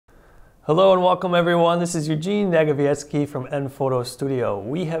Hello and welcome everyone. This is Eugene Nagavietsky from nPhoto Studio.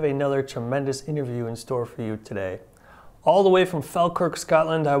 We have another tremendous interview in store for you today. All the way from Falkirk,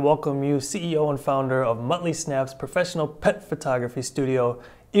 Scotland, I welcome you, CEO and founder of Mutley Snap's professional pet photography studio,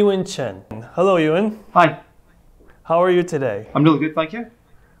 Ewan Cheyne. Hello, Ewan. Hi. How are you today? I'm really good, thank you.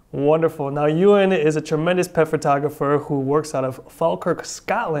 Wonderful. Now, Ewan is a tremendous pet photographer who works out of Falkirk,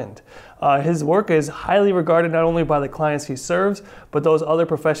 Scotland. His work is highly regarded not only by the clients he serves, but those other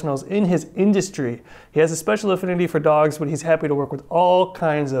professionals in his industry. He has a special affinity for dogs, but he's happy to work with all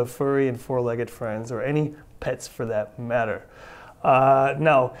kinds of furry and four-legged friends, or any pets for that matter.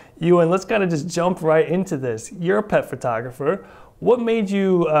 Now, Ewan, let's kind of just jump right into this. You're a pet photographer. What made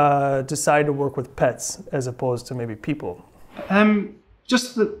you decide to work with pets as opposed to maybe people?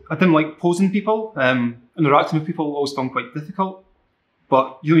 Just that I didn't like posing people. Interacting with people always found quite difficult.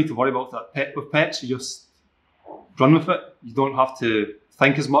 But you don't need to worry about that with pets. You just run with it. You don't have to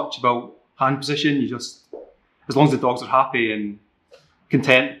think as much about hand position. You just, as long as the dogs are happy and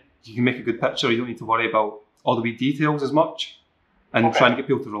content, you can make a good picture. You don't need to worry about all the wee details as much. And trying to get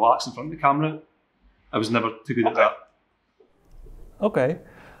people to relax in front of the camera, I was never too good at that. Okay.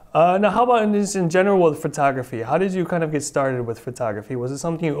 Now, how about in general with photography? How did you kind of get started with photography? Was it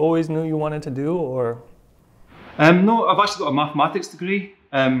something you always knew you wanted to do, or? No, I've actually got a mathematics degree.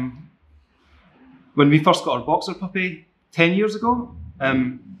 When we first got our boxer puppy 10 years ago,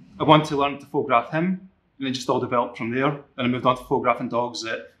 I wanted to learn to photograph him, and it just all developed from there. And I moved on to photographing dogs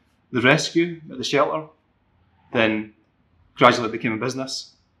at the rescue, at the shelter. Then gradually it became a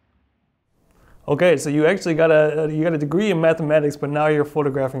business. Okay, so you actually got a degree in mathematics, but now you're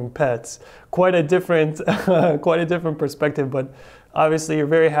photographing pets. Quite a different perspective, but obviously you're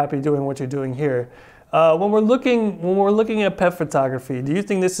very happy doing what you're doing here. When we're looking at pet photography, do you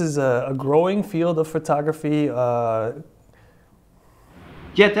think this is a growing field of photography? Yeah,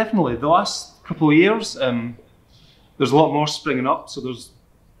 definitely. The last couple of years, there's a lot more springing up, so there's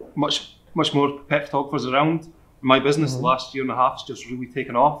much more pet photographers around. My business the last year and a half has just really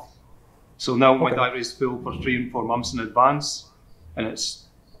taken off. So now my diary is full for 3 and 4 months in advance, and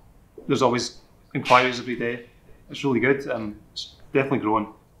there's always inquiries every day. It's really good, and it's definitely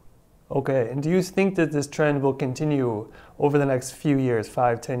growing. Okay, and do you think that this trend will continue over the next few years,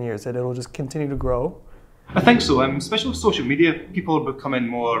 5, 10 years, that it'll just continue to grow? I think so, especially with social media. People are becoming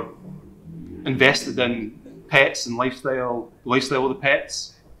more invested in pets and lifestyle of the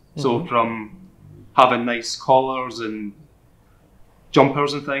pets. So from having nice collars and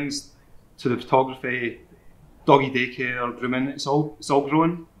jumpers and things, to the photography, doggy daycare, grooming, it's all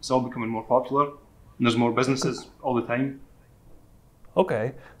growing. It's all becoming more popular, and there's more businesses all the time.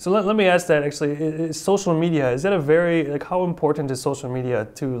 Okay, so let me ask that actually. Is social media, is that how important is social media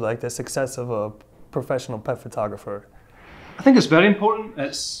to the success of a professional pet photographer? I think it's very important.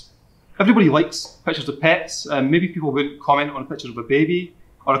 Everybody likes pictures of pets. Maybe people wouldn't comment on a picture of a baby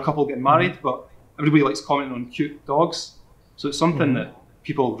or a couple getting married, but everybody likes commenting on cute dogs. So it's something that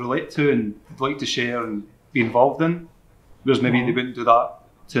people relate to and like to share and be involved in, whereas maybe they wouldn't do that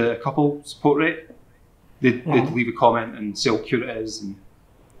to a couple's portrait. They'd leave a comment and say how cute it is. And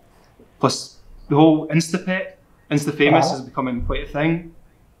plus, the whole Insta-famous is becoming quite a thing.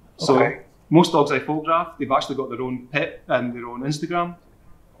 So most dogs I photograph, they've actually got their own pet and their own Instagram.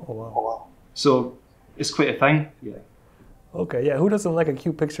 Oh wow! So it's quite a thing. Yeah. Okay, yeah. Who doesn't like a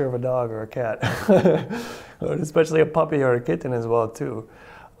cute picture of a dog or a cat? Especially a puppy or a kitten as well too.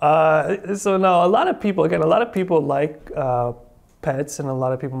 So now a lot of people like pets, and a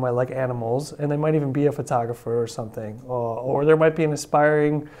lot of people might like animals, and they might even be a photographer or something, or there might be an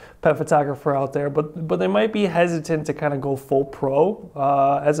aspiring pet photographer out there, but they might be hesitant to kind of go full pro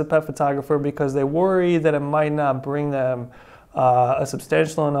as a pet photographer because they worry that it might not bring them a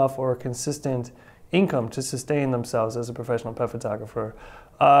substantial enough or consistent income to sustain themselves as a professional pet photographer.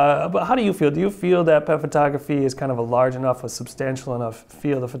 But how do you feel? Do you feel that pet photography is kind of a large enough, a substantial enough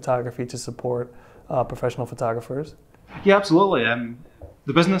field of photography to support professional photographers? Yeah, absolutely.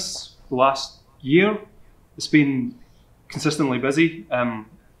 The business the last year, it's been consistently busy.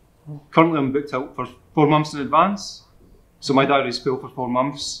 Currently I'm booked out for 4 months in advance. So my diary is full for 4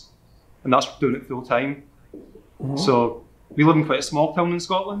 months, and that's doing it full time. So we live in quite a small town in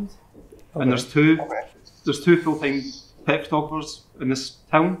Scotland, and there's two full-time pet photographers in this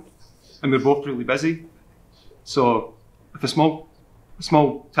town, and we're both really busy. So if a small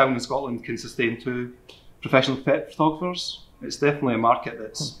town in Scotland can sustain 2 professional pet photographers, it's definitely a market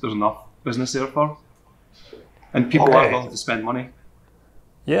there's enough business there for, and people are willing to spend money.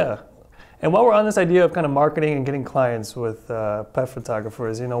 Yeah, And while we're on this idea of kind of marketing and getting clients with pet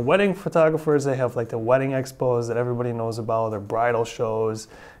photographers, you know, wedding photographers, they have like the wedding expos that everybody knows about, their bridal shows,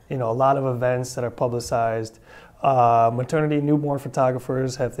 you know, a lot of events that are publicized. Maternity, newborn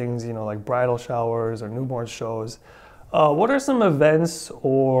photographers have things, you know, like bridal showers or newborn shows. What are some events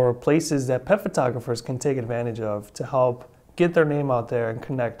or places that pet photographers can take advantage of to help get their name out there and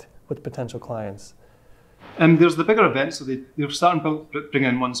connect with potential clients? There's the bigger events, so they're starting to bring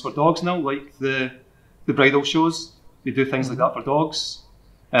in ones for dogs now, like the bridal shows. They do things like that for dogs.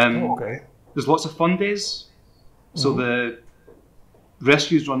 Okay. There's lots of fun days. So the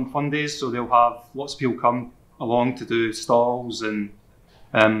rescues run fun days, so they'll have lots of people come along to do stalls, and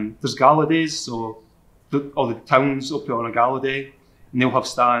there's gala days, so all the towns will put on a gala day, and they'll have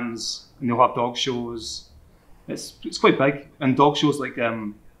stands, and they'll have dog shows. It's quite big, and dog shows like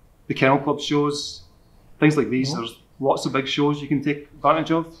the Kennel Club shows, things like these. There's lots of big shows you can take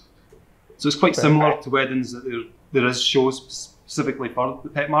advantage of. So it's quite similar to weddings, that there is shows specifically for the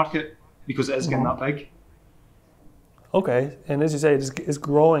pet market, because it is getting that big. Okay, and as you say, it's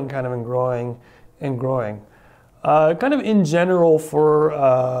growing kind of and growing and growing. Kind of in general for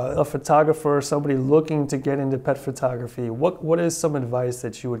a photographer, somebody looking to get into pet photography, what is some advice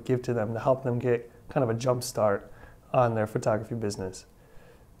that you would give to them to help them get kind of a jump start on their photography business?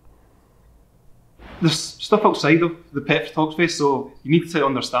 There's stuff outside of the pet photography, so you need to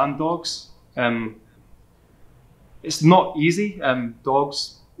understand dogs. It's not easy.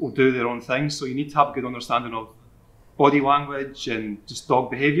 Dogs will do their own thing, so you need to have a good understanding of body language and just dog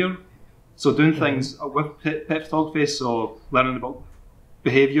behaviour. So doing things with pet photography, so learning about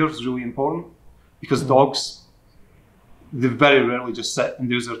behaviour is really important, because dogs, they very rarely just sit and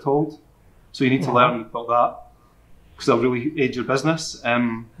do as they're told. So you need to learn about that, because they'll really aid your business.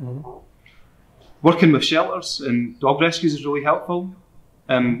 Working with shelters and dog rescues is really helpful.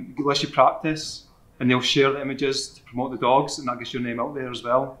 Unless you practice, and they'll share the images to promote the dogs, and that gets your name out there as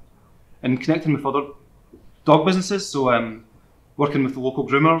well. And connecting with other dog businesses, so working with the local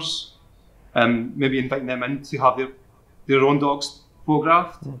groomers, maybe inviting them in to have their own dogs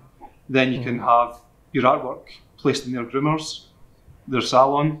photographed. Then you can have your artwork placed in their groomers, their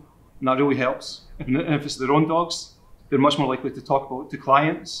salon, and that really helps. If it's their own dogs, they're much more likely to talk about it to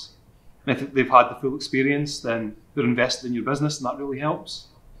clients. And if they've had the full experience, then they're invested in your business, and that really helps.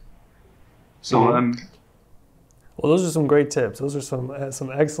 So, well, those are some great tips. Those are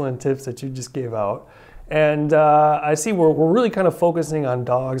some excellent tips that you just gave out. And I see we're really kind of focusing on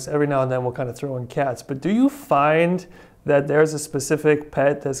dogs. Every now and then we'll kind of throw in cats. But do you find that there's a specific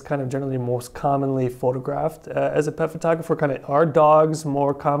pet that's kind of generally most commonly photographed as a pet photographer? Kind of, are dogs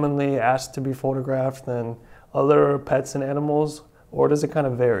more commonly asked to be photographed than other pets and animals, or does it kind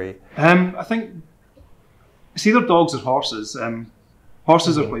of vary? I think it's either dogs or horses.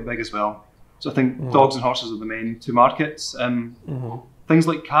 Horses are quite big as well. So I think dogs and horses are the main two markets. Things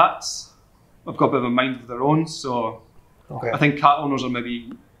like cats have got a bit of a mind of their own. So I think cat owners are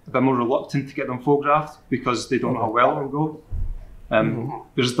maybe a bit more reluctant to get them photographed, because they don't know how well it will go.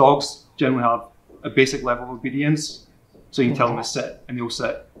 Whereas dogs generally have a basic level of obedience. So you can tell them to sit, and they'll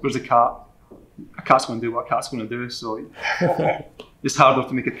sit. Whereas a cat's going to do what a cat's going to do. So it's harder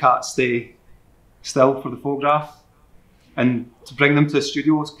to make a cat stay still for the photograph. And to bring them to a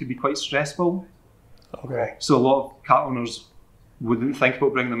studio could be quite stressful. So a lot of cat owners wouldn't think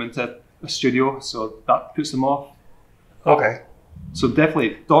about bringing them into a studio, so that puts them off. So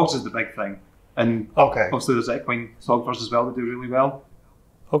definitely, dogs is the big thing. And obviously there's equine photographers as well that do really well.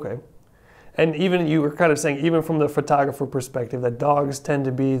 And even you were kind of saying, even from the photographer perspective, that dogs tend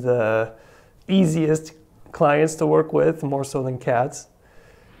to be the easiest clients to work with, more so than cats.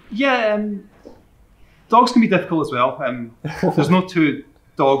 Yeah, dogs can be difficult as well. There's no two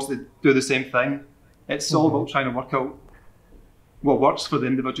dogs that do the same thing. It's all about trying to work out what works for the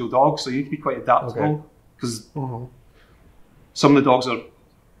individual dog. So you need to be quite adaptable, because some of the dogs are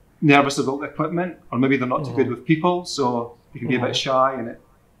nervous about the equipment, or maybe they're not too good with people, so they can be a bit shy, and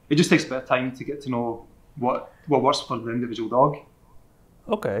it just takes a bit of time to get to know what works for the individual dog.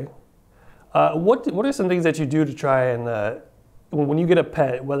 What are some things that you do to try and when you get a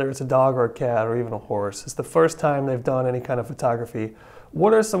pet, whether it's a dog or a cat or even a horse, it's the first time they've done any kind of photography,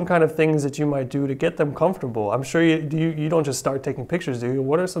 what are some kind of things that you might do to get them comfortable? I'm sure you don't just start taking pictures, do you?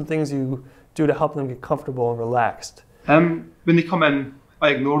 What are some things you do to help them get comfortable and relaxed? When they come in,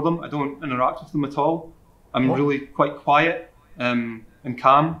 I ignore them. I don't interact with them at all. I'm really quite quiet and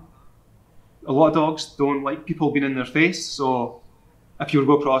calm. A lot of dogs don't like people being in their face, so if you were to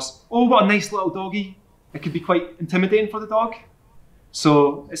go across, oh, what a nice little doggy, it could be quite intimidating for the dog.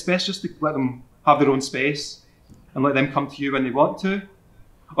 So it's best just to let them have their own space and let them come to you when they want to.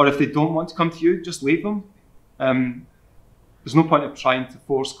 Or if they don't want to come to you, just leave them. There's no point of trying to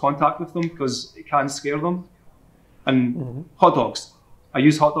force contact with them, because it can scare them. And hot dogs, I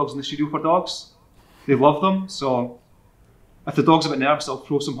use hot dogs in the studio for dogs. They love them, so if the dog's a bit nervous, I'll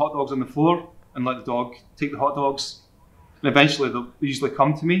throw some hot dogs on the floor and let the dog take the hot dogs. And eventually they'll usually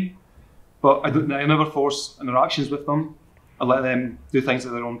come to me, but I never force interactions with them. I let them do things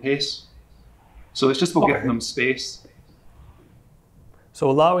at their own pace. So it's just about giving them space. So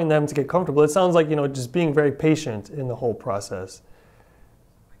allowing them to get comfortable. It sounds like, just being very patient in the whole process.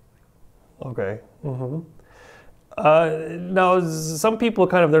 Okay. Now, some people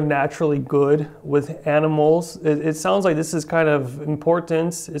they're naturally good with animals. It sounds like this is kind of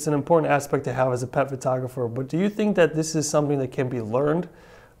important. It's an important aspect to have as a pet photographer. But do you think that this is something that can be learned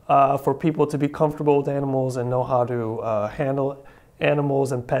for people to be comfortable with animals and know how to handle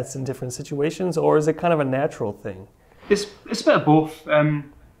animals and pets in different situations? Or is it kind of a natural thing? It's a bit of both.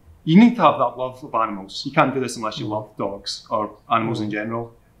 You need to have that love of animals. You can't do this unless you love dogs or animals in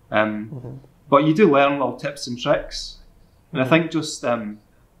general. But you do learn little tips and tricks. And I think just the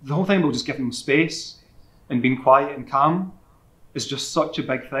whole thing about just giving them space and being quiet and calm is just such a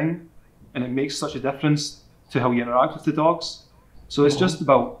big thing. And it makes such a difference to how you interact with the dogs. So it's just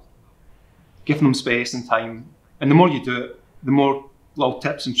about giving them space and time. And the more you do it, the more little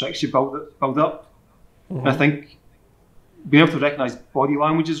tips and tricks you build up. And I think being able to recognise body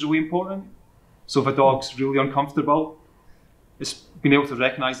language is really important. So if a dog's really uncomfortable, it's being able to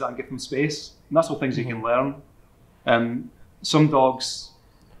recognise that and give them space. And that's all things you can learn. Some dogs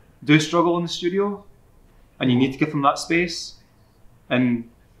do struggle in the studio and you need to give them that space. And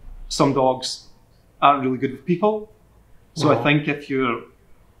some dogs aren't really good with people. So I think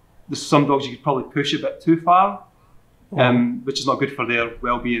there's some dogs you could probably push a bit too far, which is not good for their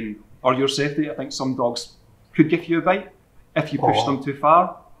well-being or your safety. I think some dogs could give you a bite if you push them too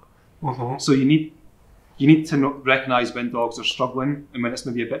far. So you need to recognise when dogs are struggling and when it's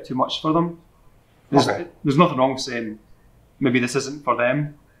maybe a bit too much for them. There's nothing wrong with saying maybe this isn't for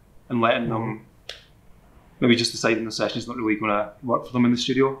them and letting them maybe just deciding the session is not really going to work for them in the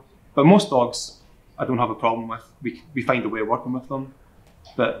studio. But most dogs I don't have a problem with. We find a way of working with them.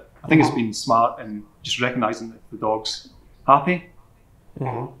 But I think it's been smart and just recognising that the dog's happy.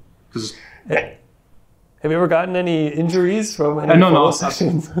 Because have you ever gotten any injuries from any photo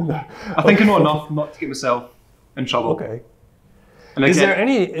sessions? I think I know enough not to get myself in trouble. Okay. And again,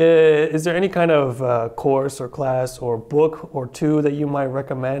 is there any kind of course or class or book or two that you might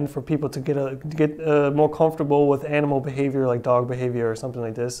recommend for people to get more comfortable with animal behavior, like dog behavior or something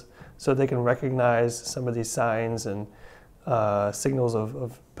like this, so they can recognize some of these signs and signals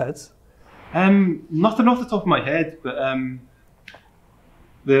of pets? Nothing off the top of my head, but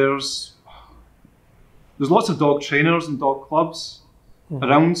there's lots of dog trainers and dog clubs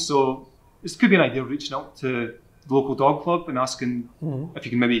around, so this could be an idea of reaching out to the local dog club and asking if you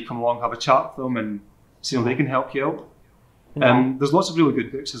can maybe come along, have a chat with them and see how they can help you out. There's lots of really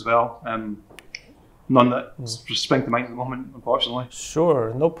good books as well. None that spring to mind at the moment, unfortunately.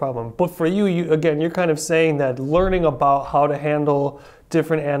 Sure, no problem. But for you, again, you're kind of saying that learning about how to handle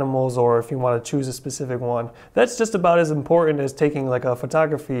different animals, or if you want to choose a specific one, that's just about as important as taking like a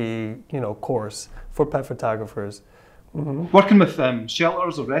photography, course for pet photographers. Working with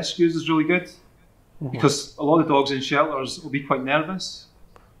shelters or rescues is really good because a lot of dogs in shelters will be quite nervous.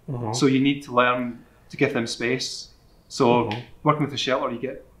 So you need to learn to give them space. So working with a shelter,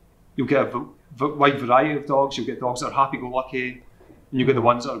 you'll get a wide variety of dogs. You'll get dogs that are happy-go-lucky, and you get the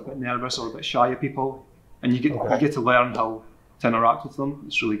ones that are a bit nervous or a bit shy of people, and you get to learn how to interact with them.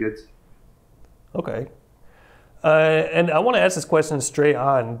 It's really good. Okay. And I want to ask this question straight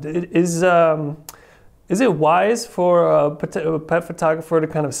on. Is it wise for a pet photographer to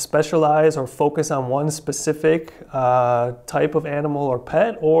kind of specialize or focus on one specific type of animal or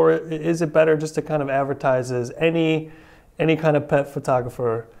pet, or is it better just to kind of advertise as any kind of pet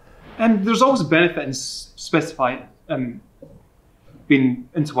photographer? And there's always a benefit in specifying being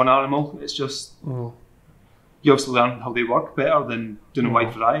into one animal. It's just you obviously learn how they work better than doing a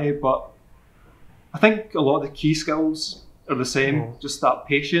wide variety. But I think a lot of the key skills are the same. Just that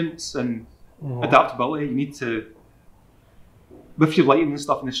patience and adaptability. You need to, with your lighting and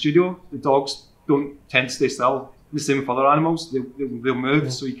stuff in the studio, the dogs don't tend to stay still. The same with other animals, they'll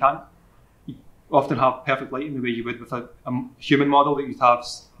move, so you often have perfect lighting the way you would with a human model that you'd have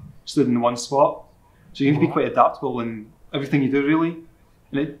stood in one spot. So you need to be quite adaptable in everything you do, really.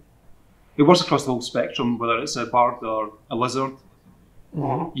 And it works across the whole spectrum, whether it's a bird or a lizard.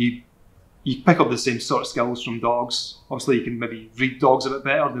 You pick up the same sort of skills from dogs. Obviously, you can maybe read dogs a bit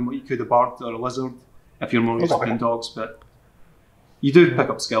better than what you could a bird or a lizard if you're more used to doing dogs, but you do pick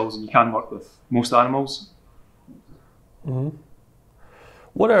up skills and you can work with most animals.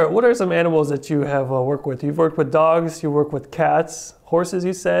 What are some animals that you have worked with? You've worked with dogs, you work with cats, horses,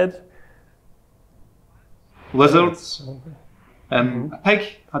 you said? Lizards. A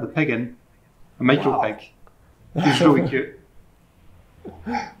pig. Had a pig in. A micro pig. He was really cute.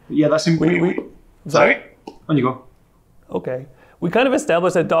 Yeah, that seemed Sorry. On you go. Okay. We kind of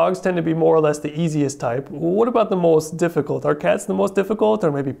established that dogs tend to be more or less the easiest type. What about the most difficult? Are cats the most difficult,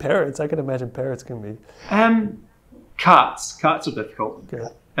 or maybe parrots? I can imagine parrots can be. Cats. Cats are difficult. Okay.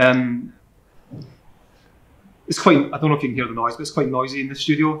 It's quite, I don't know if you can hear the noise, but it's quite noisy in the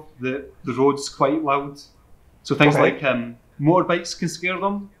studio. The road's quite loud. So things like motorbikes can scare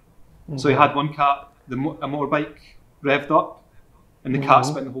them. So I had one cat, a motorbike revved up, and the cat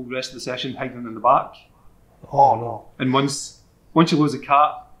spent the whole rest of the session hiding in the back. Oh no. And once you lose a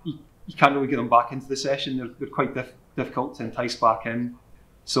cat, you can't really get them back into the session. They're quite difficult to entice back in.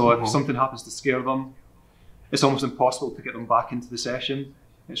 So if something happens to scare them, it's almost impossible to get them back into the session.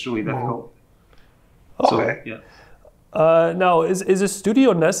 It's really difficult. Okay. So, yeah. Now, is a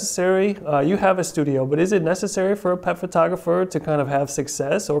studio necessary? You have a studio, but is it necessary for a pet photographer to kind of have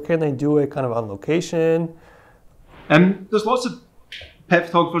success, or can they do it kind of on location? There's lots of pet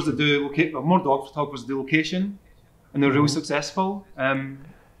photographers that do more dog photographers do location, and they're really successful.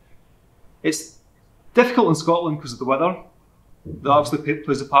 It's difficult in Scotland because of the weather. That obviously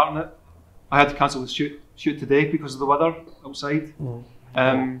plays a part in it. I had to cancel the shoot today because of the weather outside.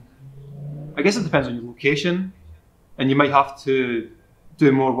 I guess it depends on your location, and you might have to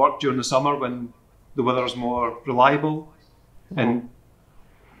do more work during the summer when the weather is more reliable, and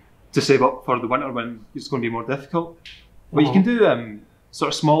to save up for the winter when it's going to be more difficult. But you can do sort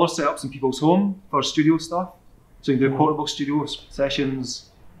of smaller setups in people's home for studio stuff. So you can do portable studio sessions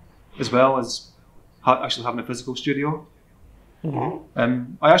as well as actually having a physical studio.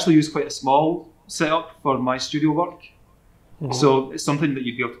 I actually use quite a small setup for my studio work. So it's something that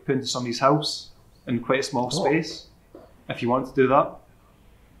you'd be able to put into somebody's house in quite a small space if you wanted to do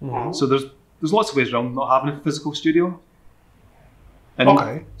that. So there's lots of ways around not having a physical studio.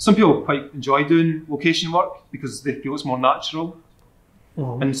 And some people quite enjoy doing location work because they feel it's more natural.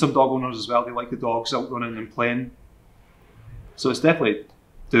 And some dog owners as well, they like the dogs out running and playing. So it's definitely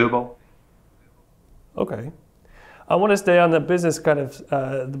doable. Okay. I want to stay on the business kind of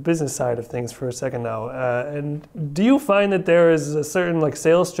the business side of things for a second now. And do you find that there is a certain like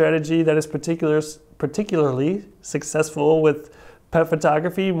sales strategy that is particularly successful with pet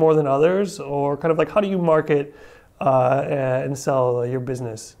photography more than others, or kind of like how do you market and sell your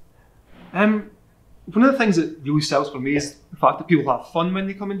business? One of the things that really sells for me is the fact that people have fun when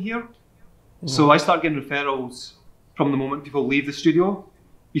they come in here. So I start getting referrals from the moment people leave the studio.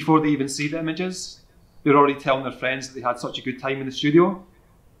 Before they even see the images, they're already telling their friends that they had such a good time in the studio.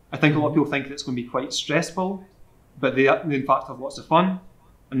 I think a lot of people think that it's going to be quite stressful, but they in fact have lots of fun,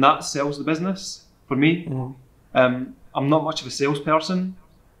 and that sells the business for me. I'm not much of a salesperson,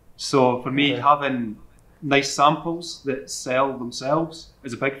 so for me having nice samples that sell themselves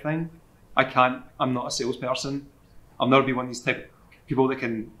is a big thing. I'm not a salesperson. I'll never be one of these type of people that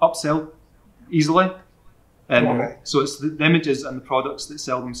can upsell easily. So it's the images and the products that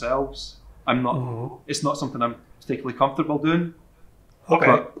sell themselves. I'm not. It's not something I'm particularly comfortable doing.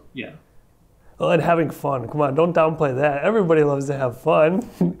 But, yeah. Well, and having fun. Come on, don't downplay that. Everybody loves to have fun.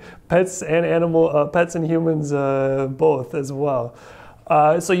 Pets and humans both as well.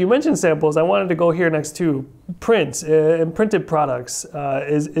 So you mentioned samples. I wanted to go here next to print and printed products.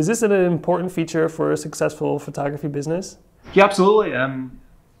 Is this an important feature for a successful photography business? Yeah, absolutely.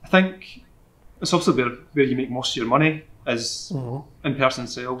 I think it's also where you make most of your money is in-person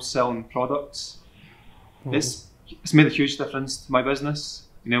sales, selling products. It's made a huge difference to my business,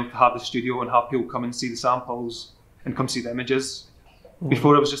 you know, to have the studio and have people come and see the samples and come see the images.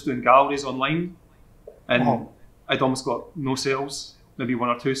 Before I was just doing galleries online, and I'd almost got no sales, maybe 1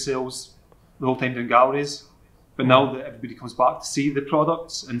 or 2 sales the whole time doing galleries. But now that everybody comes back to see the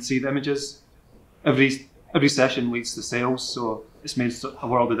products and see the images, every session leads to sales, so it's made a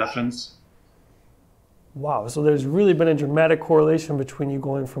world of difference. Wow, so there's really been a dramatic correlation between you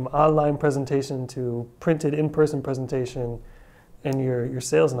going from online presentation to printed in-person presentation and your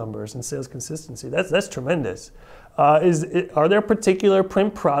sales numbers and sales consistency. That's tremendous. Are there particular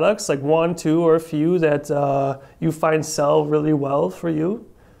print products, like 1, 2, or a few that you find sell really well for you?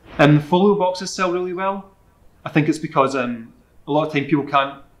 And folio boxes sell really well. I think it's because a lot of time people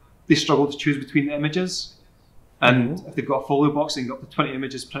they struggle to choose between the images. And if they've got a folio box, they can get up to 20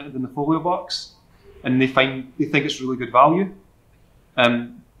 images printed in the folio box. And they think it's really good value.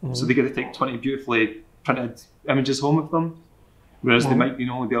 So they get to take 20 beautifully printed images home with them, whereas they might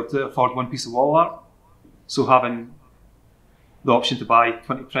only be able to afford 1 piece of wall art. So having the option to buy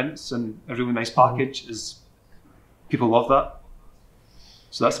 20 prints and a really nice package is, people love that.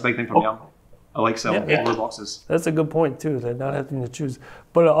 So that's a big thing for me. I like selling folder boxes. That's a good point too, that not having to choose.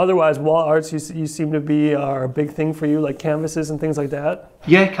 But otherwise, wall arts, you seem to be are a big thing for you, like canvases and things like that?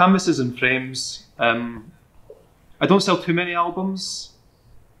 Yeah, canvases and frames. I don't sell too many albums.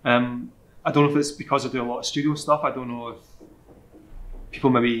 I don't know if it's because I do a lot of studio stuff. I don't know if people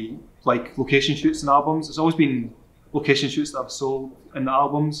maybe like location shoots and albums. It's always been location shoots that I've sold in the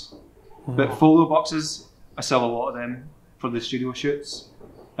albums. But photo boxes, I sell a lot of them for the studio shoots.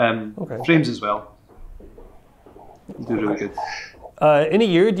 Frames as well. Do really good. In a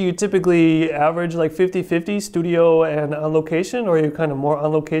year, do you typically average like 50-50 studio and on location, or are you kind of more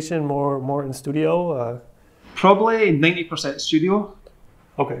on location, more in studio? Probably 90% studio.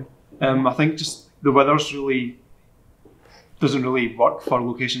 Okay. I think just the weather's really doesn't really work for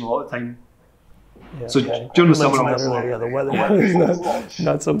location a lot of the time. Yeah, so during the summer, the weather is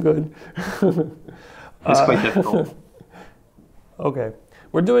not so good. It's quite difficult. Okay.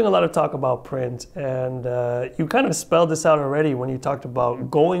 We're doing a lot of talk about print, and you kind of spelled this out already when you talked about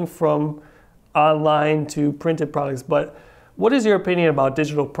going from online to printed products, but what is your opinion about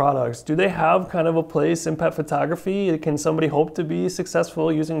digital products? Do they have kind of a place in pet photography? Can somebody hope to be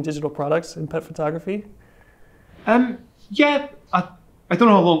successful using digital products in pet photography? Yeah, I don't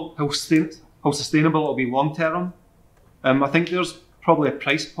know how sustainable it'll be long term. I think there's probably a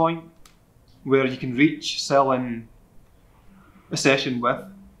price point where you can reach selling a session with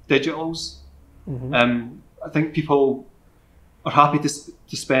digitals. I think people are happy to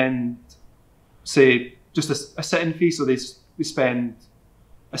spend, say, just a sit-in fee, so they spend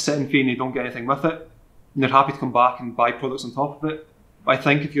a sit-in fee and they don't get anything with it, and they're happy to come back and buy products on top of it. But I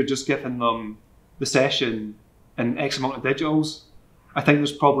think if you're just giving them the session and X amount of digitals, I think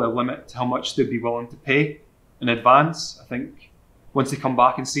there's probably a limit to how much they'd be willing to pay in advance. I think once they come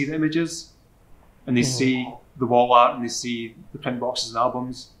back and see the images and they see the wall art and they see the print boxes and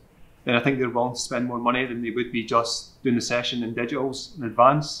albums, then I think they're willing to spend more money than they would be just doing the session in digitals in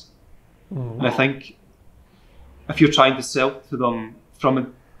advance. And I think if you're trying to sell to them from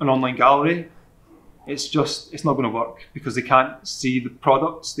an online gallery, it's not going to work, because they can't see the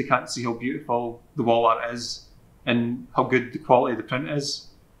products, they can't see how beautiful the wall art is and how good the quality of the print is.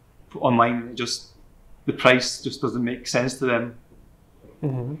 Online, the price just doesn't make sense to them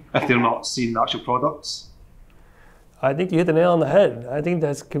if they're not seeing the actual products. I think you hit the nail on the head. I think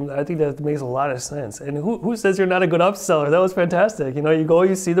that makes a lot of sense. And who says you're not a good upseller? That was fantastic. You know, you go,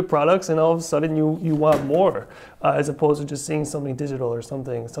 you see the products, and all of a sudden you want more, as opposed to just seeing something digital or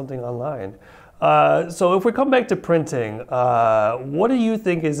something online. So if we come back to printing, what do you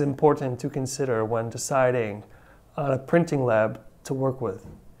think is important to consider when deciding on a printing lab to work with?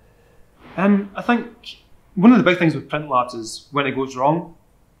 I think one of the big things with print labs is when it goes wrong.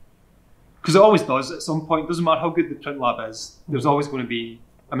 Because it always does at some point. It doesn't matter how good the print lab is, there's always going to be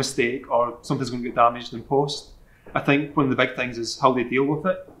a mistake or something's going to get damaged in post. I think one of the big things is how they deal with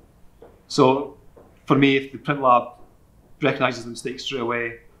it. So for me, if the print lab recognises the mistake straight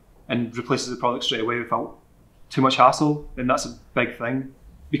away and replaces the product straight away without too much hassle, then that's a big thing.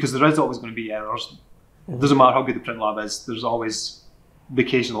 Because there is always going to be errors. It doesn't matter how good the print lab is, there's always the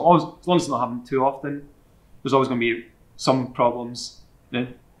occasional, as long as it's not happening too often, there's always going to be some problems.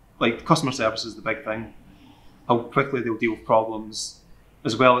 Like customer service is the big thing, how quickly they'll deal with problems,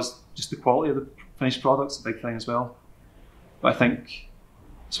 as well as just the quality of the finished product's a big thing as well. But I think,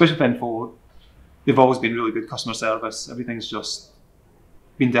 especially with nPhoto, they've always been really good customer service. Everything's just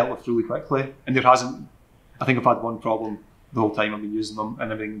been dealt with really quickly, and there hasn't, I think I've had one problem the whole time I've been using them,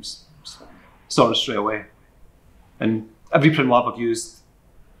 and everything's sorted straight away. And every print lab I've used,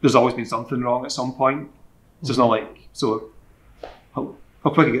 there's always been something wrong at some point. So it's not like, how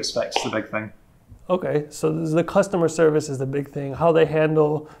quick it gets fixed is the big thing. Okay, so the customer service is the big thing. How they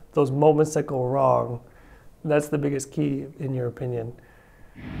handle those moments that go wrong, that's the biggest key in your opinion.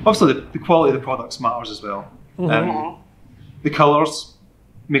 Obviously, the quality of the products matters as well. The colours,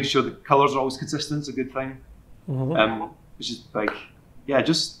 making sure the colours are always consistent is a good thing, which is big. Yeah,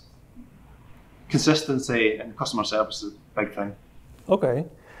 just consistency and customer service is a big thing. Okay.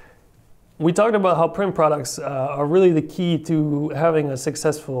 We talked about how print products are really the key to having a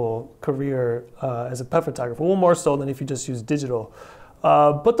successful career as a pet photographer, well, more so than if you just use digital.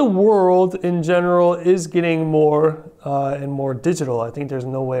 But the world in general is getting more and more digital. I think there's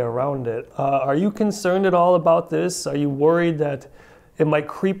no way around it. Are you concerned at all about this? Are you worried that it might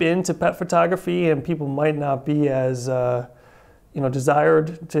creep into pet photography and people might not be as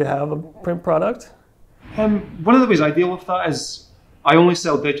desired to have a print product? One of the ways I deal with that is I only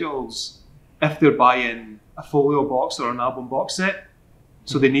sell digitals if they're buying a folio box or an album box set,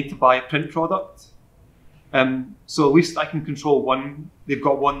 so they need to buy a print product. So at least I can control one, they've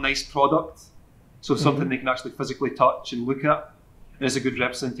got one nice product, so something they can actually physically touch and look at, and it's a good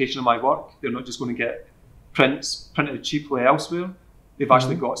representation of my work. They're not just going to get prints printed cheaply elsewhere. They've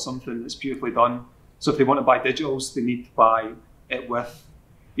actually got something that's beautifully done. So if they want to buy digitals, they need to buy it with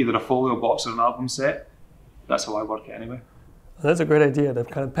either a folio box or an album set. That's how I work it anyway. That's a great idea to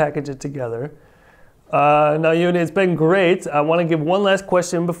kind of package it together. Now, Ewan, it's been great. I want to give one last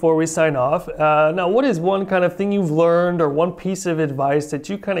question before we sign off. Now, what is one kind of thing you've learned or one piece of advice that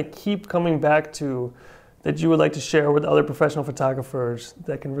you kind of keep coming back to that you would like to share with other professional photographers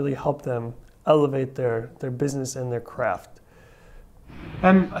that can really help them elevate their business and their craft?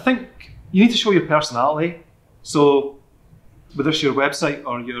 I think you need to show your personality. So whether it's your website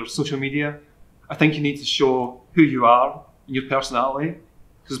or your social media, I think you need to show who you are and your personality,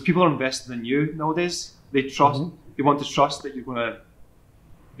 because people are invested in you nowadays. They trust, they want to trust that you're going to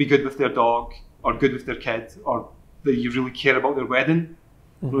be good with their dog or good with their kid, or that you really care about their wedding.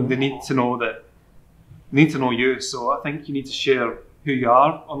 They need to know that, they need to know you. So I think you need to share who you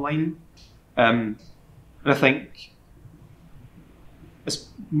are online. And I think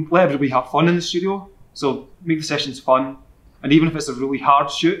let everybody have fun in the studio. So make the sessions fun. And even if it's a really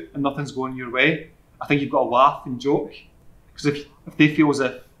hard shoot and nothing's going your way, I think you've got to laugh and joke. Because if they feel as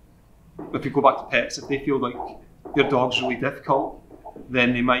if you go back to pets, if they feel like their dog's really difficult,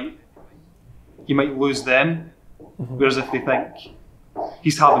 then you might lose them. Whereas if they think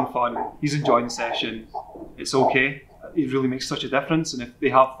he's having fun, he's enjoying the session, it's okay. It really makes such a difference. And if they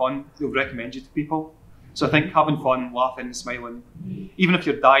have fun, they'll recommend you to people. So I think having fun, laughing and smiling, even if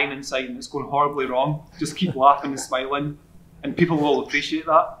you're dying inside and it's going horribly wrong, just keep laughing and smiling, and people will appreciate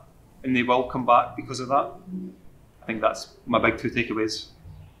that, and they will come back because of that. I think that's my big two takeaways.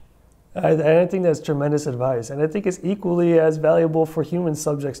 I think that's tremendous advice, and I think it's equally as valuable for human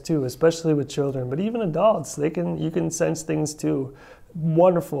subjects too, especially with children, but even adults, you can sense things too.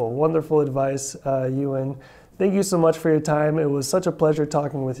 Wonderful, wonderful advice, Ewan. Thank you so much for your time. It was such a pleasure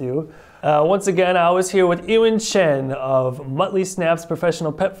talking with you. Once again, I was here with Ewan Cheyne of Mutley Snaps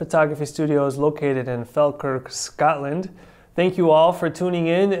Professional Pet Photography Studios located in Falkirk, Scotland. Thank you all for tuning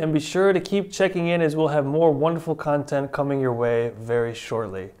in, and be sure to keep checking in as we'll have more wonderful content coming your way very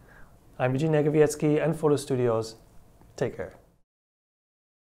shortly. I'm Eugene Negowiecki, nPhoto Studios. Take care.